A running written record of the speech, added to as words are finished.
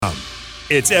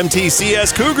It's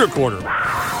MTCS Cougar Quarter.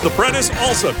 The Prentice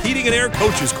Allsup Heating and Air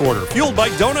Coaches Quarter, fueled by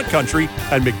Donut Country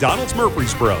and McDonald's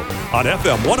Murfreesboro on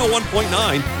FM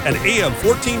 101.9 and AM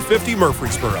 1450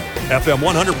 Murfreesboro, FM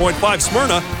 100.5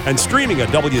 Smyrna, and streaming at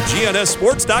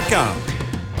WGNSSports.com.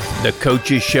 The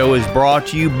Coaches Show is brought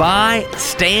to you by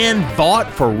Stan Vaught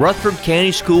for Rutherford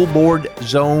County School Board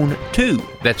Zone 2.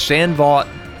 That's Stan Vaught,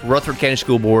 Rutherford County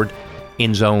School Board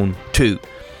in Zone 2.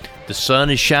 The sun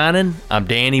is shining. I'm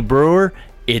Danny Brewer.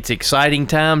 It's exciting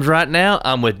times right now.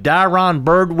 I'm with Dyron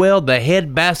Birdwell, the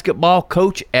head basketball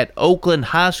coach at Oakland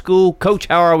High School. Coach,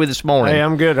 how are we this morning? Hey,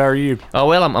 I'm good. How are you? Oh,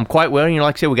 well, I'm quite well. You know,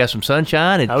 like I said, we got some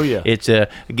sunshine. Oh, yeah. It's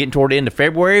getting toward the end of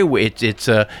February. It's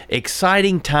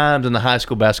exciting times in the high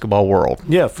school basketball world.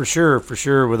 Yeah, for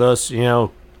sure with us. You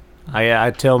know,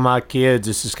 I tell my kids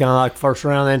this is kind of like the first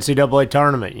round of the NCAA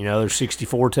tournament. You know, there's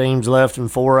 64 teams left in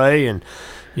 4A, and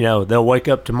you know, they'll wake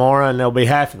up tomorrow and they'll be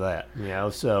half of that, you know,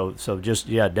 so just,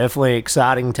 yeah, definitely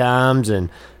exciting times and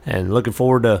looking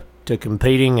forward to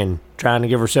competing and trying to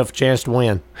give ourselves a chance to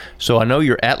win. So I know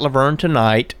you're at Laverne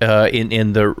tonight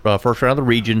in the first round of the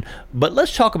region, but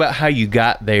let's talk about how you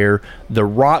got there, the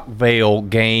Rockvale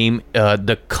game,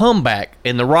 the comeback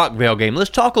in the Rockvale game.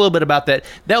 Let's talk a little bit about that.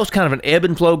 That was kind of an ebb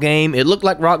and flow game. It looked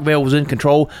like Rockvale was in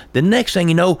control. The next thing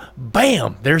you know,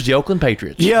 bam, there's the Oakland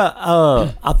Patriots. Yeah,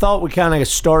 I thought we kind of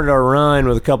started our run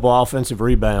with a couple offensive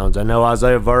rebounds. I know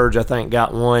Isaiah Verge, I think,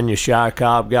 got one. Yeshai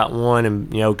Cobb got one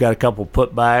and, you know, got a couple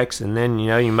putbacks. And then, you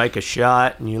know, you make a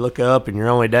shot and you look up and you're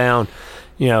only down,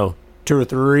 you know, 2 or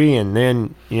 3, and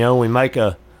then, you know, we make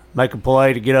a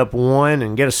play to get up 1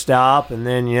 and get a stop, and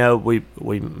then, you know, we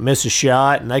miss a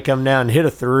shot and they come down and hit a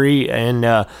 3, and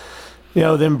you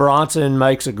know, then Bronson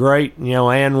makes a great, you know,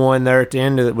 and one there at the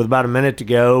end of it with about a minute to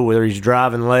go, where he's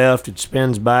driving left, it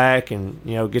spins back and,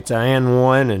 you know, gets a and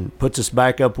one and puts us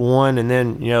back up 1, and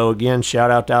then, you know, again,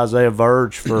 shout out to Isaiah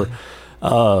Verge for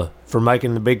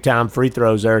making the big-time free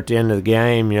throws there at the end of the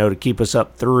game, you know, to keep us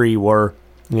up 3, where,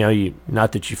 you know,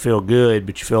 not that you feel good,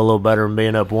 but you feel a little better than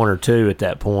being up 1 or 2 at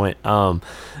that point. But,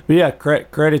 yeah,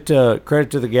 credit to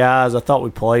the guys. I thought we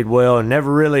played well and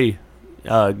never really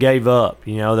gave up.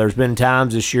 You know, there's been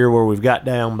times this year where we've got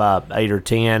down by 8 or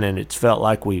 10, and it's felt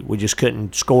like we just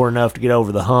couldn't score enough to get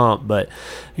over the hump. But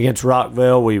against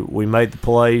Rockvale, we made the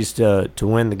plays to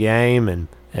win the game,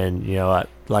 and you know,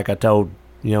 like I told,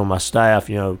 you know, my staff,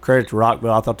 you know, credit to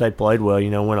Rockville. I thought they played well. You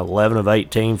know, went 11 of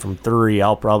 18 from 3.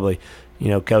 I'll probably, you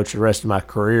know, coach the rest of my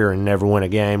career and never win a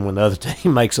game when the other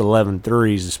team makes 11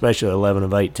 threes, especially 11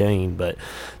 of 18. But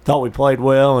thought we played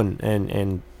well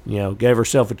and you know, gave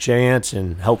ourselves a chance,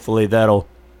 and hopefully that'll,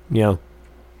 you know,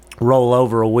 roll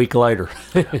over a week later.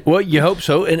 Well, you hope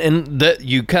so. And that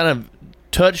you kind of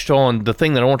touched on the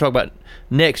thing that I want to talk about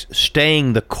next,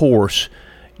 staying the course.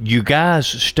 You guys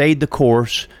stayed the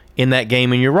course in that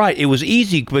game, and you're right, it was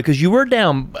easy because you were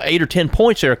down 8 or 10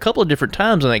 points there a couple of different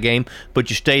times in that game, but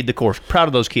you stayed the course. Proud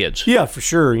of those kids. Yeah, for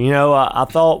sure. You know, I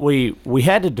thought we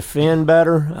had to defend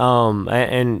better,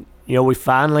 and you know, we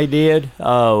finally did.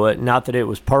 Not that it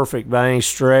was perfect by any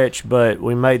stretch, but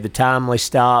we made the timely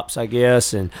stops, I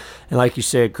guess, and like you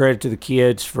said, credit to the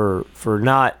kids for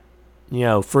not, you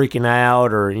know, freaking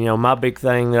out, or, you know, my big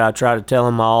thing that I try to tell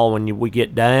them all when we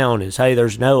get down is, hey,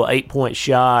 there's no 8-point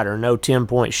shot or no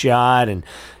 10-point shot, and,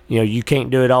 you know, you can't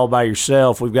do it all by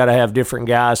yourself. We've got to have different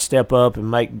guys step up and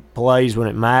make plays when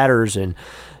it matters, and,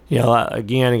 you know,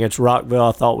 again, against Rockville,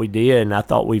 I thought we did, and I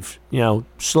thought we've, you know,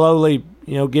 slowly,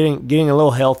 you know, getting a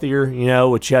little healthier, you know,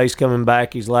 with Chase coming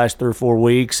back these last 3 or 4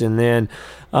 weeks, and then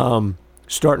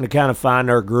starting to kind of find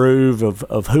our groove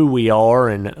of who we are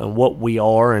and what we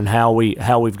are and how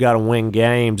we've got to win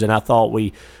games. And I thought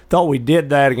we did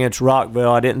that against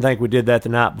Rockville. I didn't think we did that the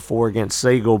night before against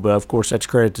Siegel, but of course that's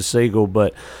credit to Siegel.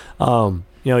 But you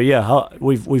know, yeah,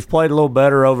 we've played a little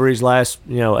better over these last,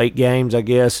 you know, 8 games, I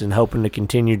guess, and hoping to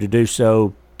continue to do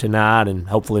so tonight and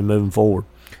hopefully moving forward.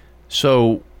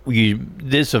 So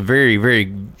this is a very, very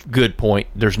good point.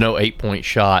 There's no 8-point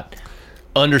shot.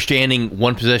 Understanding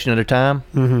one possession at a time.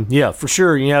 Mm-hmm. Yeah, for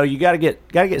sure. You know, you got to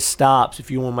get stops if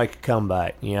you want to make a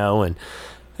comeback. You know, and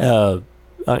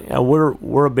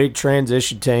we're a big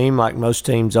transition team, like most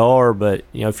teams are. But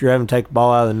you know, if you're having to take the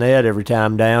ball out of the net every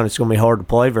time down, it's going to be hard to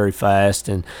play very fast.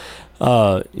 And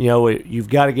you know, you've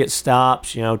got to get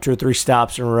stops. You know, 2 or 3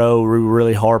 stops in a row. We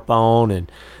really harp on,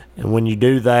 and when you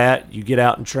do that, you get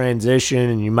out in transition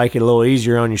and you make it a little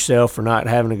easier on yourself for not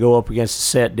having to go up against a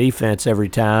set defense every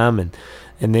time.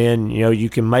 And then, you know, you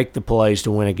can make the plays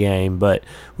to win a game. But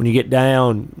when you get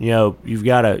down, you know, you've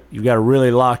got to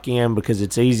really lock in, because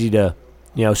it's easy to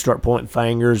start pointing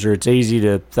fingers, or it's easy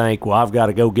to think, well, I've got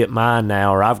to go get mine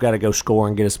now, or I've got to go score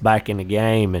and get us back in the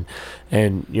game.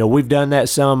 And we've done that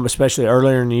some, especially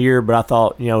earlier in the year, but I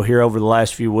thought, here over the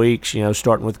last few weeks,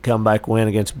 starting with the comeback win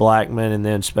against Blackman and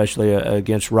then especially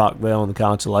against Rockville in the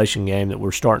consolation game, that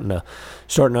we're starting to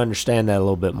understand that a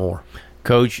little bit more.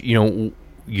 Coach,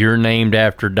 you're named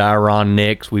after Dyron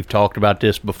Nix. We've talked about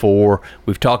this before.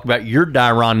 We've talked about your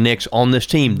Dyron Nix on this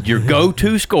team. Your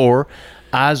go-to scorer,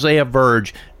 Isaiah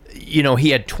Verge. He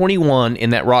had 21 in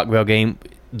that Rockville game.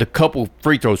 The couple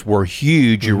free throws were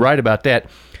huge. You're right about that.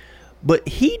 But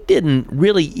he didn't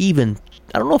really even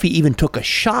 – I don't know if he even took a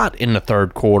shot in the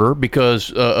third quarter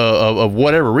because of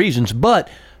whatever reasons. But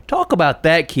talk about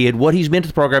that kid, what he's meant to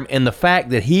the program, and the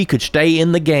fact that he could stay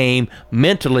in the game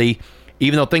mentally –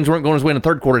 even though things weren't going his way in the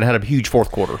third quarter, and had a huge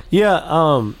fourth quarter.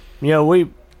 Yeah, we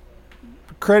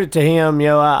credit to him.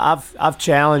 I've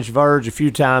challenged Verge a few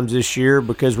times this year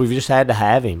because we've just had to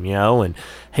have him. And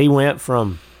he went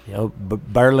from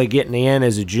barely getting in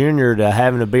as a junior to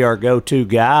having to be our go-to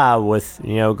guy with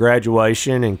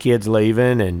graduation and kids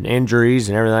leaving and injuries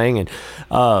and everything.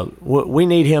 And we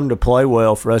need him to play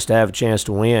well for us to have a chance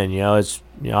to win.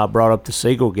 I brought up the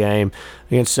Siegel game.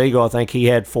 Against Siegel, I think he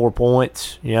had 4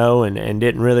 points, and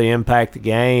didn't really impact the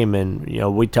game. And,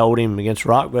 we told him against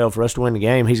Rockville, for us to win the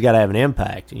game, he's got to have an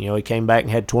impact. He came back and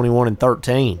had 21 and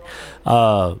 13.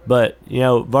 But,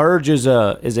 Verge is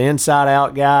an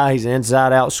inside-out guy. He's an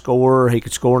inside-out scorer. He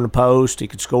could score in the post. He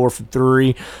could score from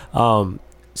three.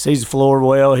 Sees the floor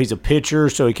well. He's a pitcher,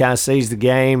 so he kind of sees the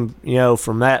game,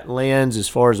 from that lens as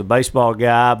far as a baseball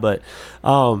guy. But,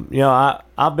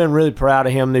 I've been really proud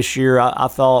of him this year. I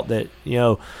thought that,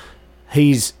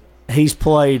 he's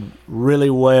played really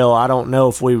well. I don't know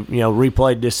if we,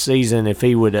 replayed this season if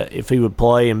he would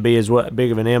play and be as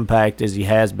big of an impact as he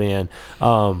has been,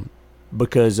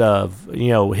 because of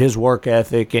his work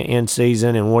ethic in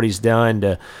season and what he's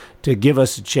done to give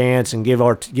us a chance and give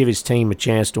his team a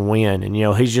chance to win. And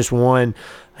he's just one.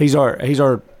 He's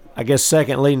our I guess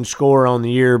second leading scorer on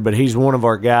the year, but he's one of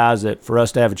our guys that for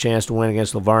us to have a chance to win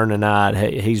against Laverne tonight,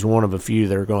 he's one of a few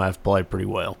that are going to have to play pretty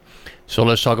well. So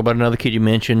let's talk about another kid you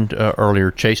mentioned earlier,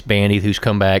 Chase Bandy, who's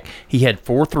come back. He had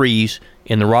 4 threes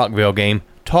in the Rockville game.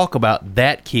 Talk about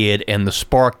that kid and the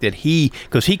spark that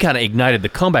because he kind of ignited the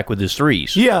comeback with his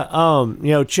threes.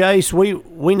 Yeah, Chase,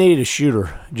 we needed a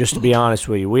shooter, just to be honest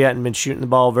with you. We hadn't been shooting the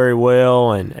ball very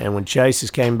well, and when Chase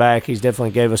has came back, he's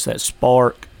definitely gave us that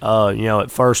spark,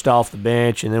 at first off the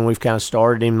bench, and then we've kind of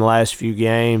started him the last few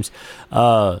games.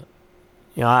 I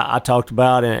talked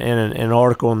about in an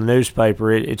article in the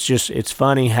newspaper, it's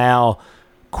funny how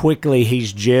quickly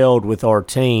he's gelled with our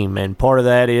team, and part of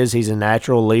that is he's a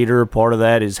natural leader, part of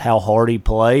that is how hard he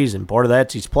plays, and part of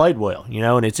that's he's played well,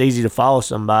 and it's easy to follow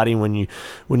somebody when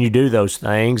you do those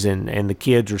things, and the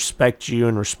kids respect you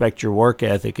and respect your work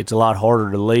ethic. It's a lot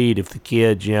harder to lead if the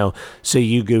kids see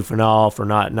you goofing off or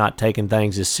not taking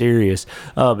things as serious,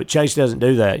 but Chase doesn't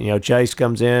do that. Chase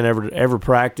comes in every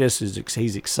practice,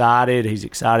 he's excited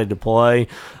to play.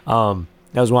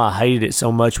 That was why I hated it so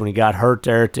much when he got hurt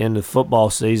there at the end of the football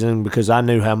season, because I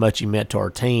knew how much he meant to our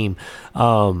team.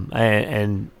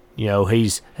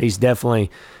 He's definitely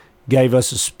gave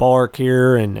us a spark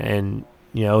here, and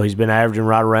he's been averaging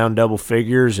right around double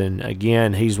figures. And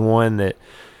again, he's one that,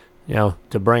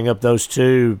 to bring up those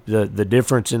two, the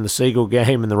difference in the Siegel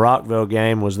game and the Rockville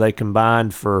game was they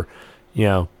combined for,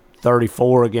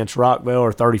 34 against Rockville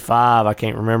or 35. I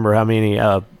can't remember how many.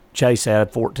 Chase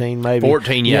had 14 maybe.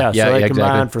 14, yeah. So they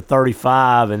combined exactly. for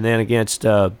 35, and then against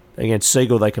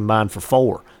Siegel they combined for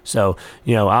 4. So,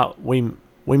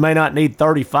 we may not need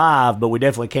 35, but we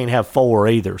definitely can't have 4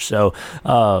 either. So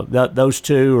those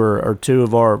two are two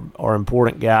of our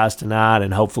important guys tonight,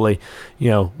 and hopefully,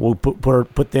 we'll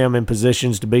put them in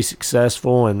positions to be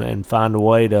successful and find a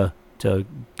way to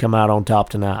come out on top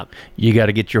tonight. You got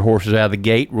to get your horses out of the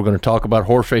gate. We're going to talk about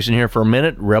horse racing here for a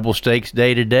minute. Rebel Stakes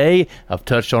Day today. I've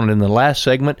touched on it in the last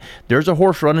segment. There's a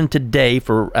horse running today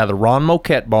out of the Ron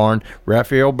Moquette barn.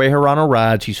 Rafael Bejarano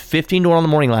rides. He's 15 to 1 on the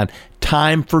morning line.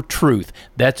 Time for Truth.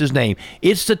 That's his name.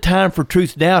 It's the Time for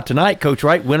Truth now tonight, Coach,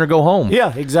 right? Win or go home.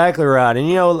 Yeah, exactly right. And,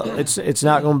 it's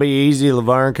not going to be easy.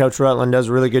 Laverne, Coach Rutland does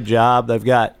a really good job. They've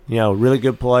got, really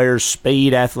good players,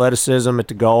 speed, athleticism at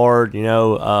the guard,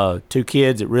 2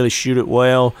 kids that really shoot it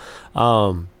well.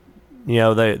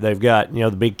 They've got,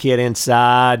 the big kid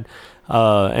inside.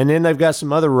 And then they've got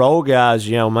some other role guys,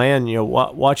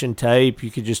 watching tape, you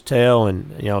could just tell,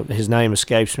 and, his name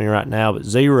escapes me right now, but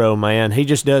Zero, man, he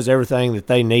just does everything that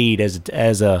they need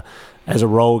as as a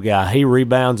role guy. He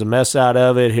rebounds a mess out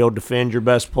of it. He'll defend your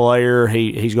best player.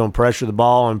 He's going to pressure the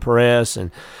ball and press.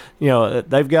 And you know,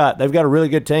 they've got a really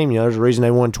good team. You know, there's a reason they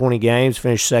won 20 games,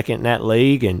 finished second in that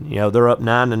league, and you know they're up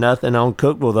 9-0 on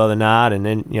Cookeville the other night, and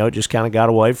then you know it just kind of got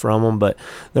away from them. But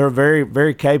they're a very,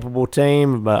 very capable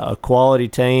team, a quality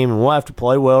team, and we'll have to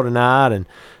play well tonight, and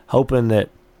hoping that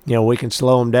you know we can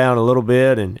slow them down a little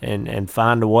bit and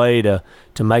find a way to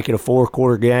make it a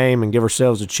 4-quarter game and give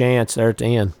ourselves a chance there at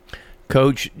the end.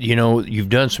 Coach, you know, you've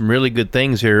done some really good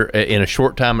things here in a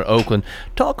short time at Oakland.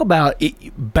 Talk about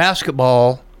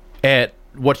basketball at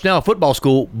what's now a football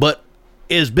school, but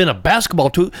has been a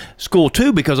basketball school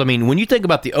too, because, I mean, when you think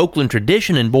about the Oakland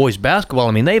tradition in boys basketball,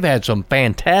 I mean, they've had some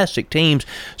fantastic teams.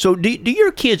 So do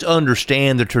your kids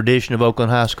understand the tradition of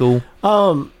Oakland High School?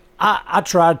 I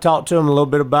try to talk to them a little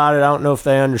bit about it. I don't know if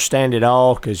they understand it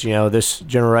all because, you know, this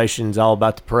generation is all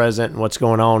about the present and what's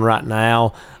going on right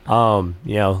now. You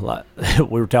know, like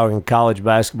we were talking college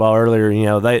basketball earlier, you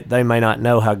know, they may not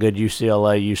know how good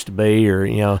UCLA used to be or,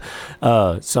 you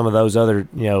know, some of those other,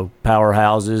 you know,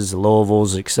 powerhouses,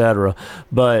 Louisville's, et cetera.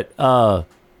 But,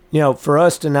 you know, for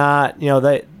us tonight, you know,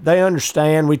 they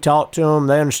understand. We talk to them.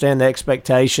 They understand the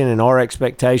expectation and our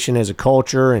expectation as a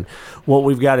culture and what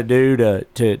we've got to do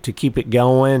to keep it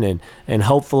going. And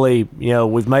hopefully, you know,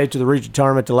 we've made it to the regional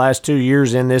tournament the last 2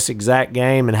 years in this exact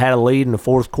game and had a lead in the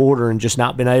fourth quarter and just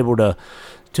not been able to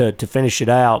finish it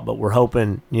out. But we're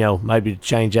hoping, you know, maybe to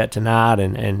change that tonight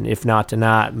and if not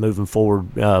tonight, moving forward,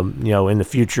 you know, in the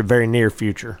future, very near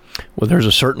future. Well, there's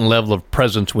a certain level of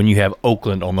presence when you have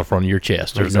Oakland on the front of your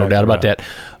chest. There's no doubt about that.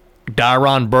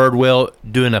 Dyron Birdwell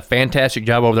doing a fantastic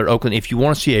job over there at Oakland. If you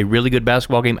want to see a really good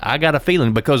basketball game, I got a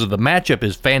feeling because of the matchup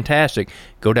is fantastic,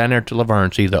 go down there to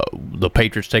Laverne, see the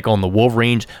Patriots take on the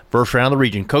Wolverines, first round of the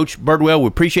region. Coach Birdwell, we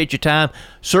appreciate your time.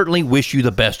 Certainly wish you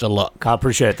the best of luck. I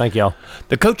appreciate it. Thank y'all.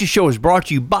 The Coaches Show is brought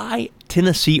to you by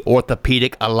Tennessee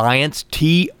Orthopedic Alliance,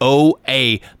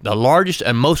 TOA, the largest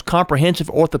and most comprehensive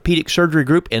orthopedic surgery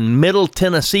group in Middle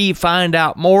Tennessee. Find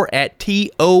out more at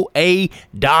TOA.com.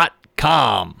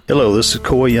 Hello, this is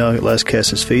Coy Young at Las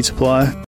Casas Feed Supply.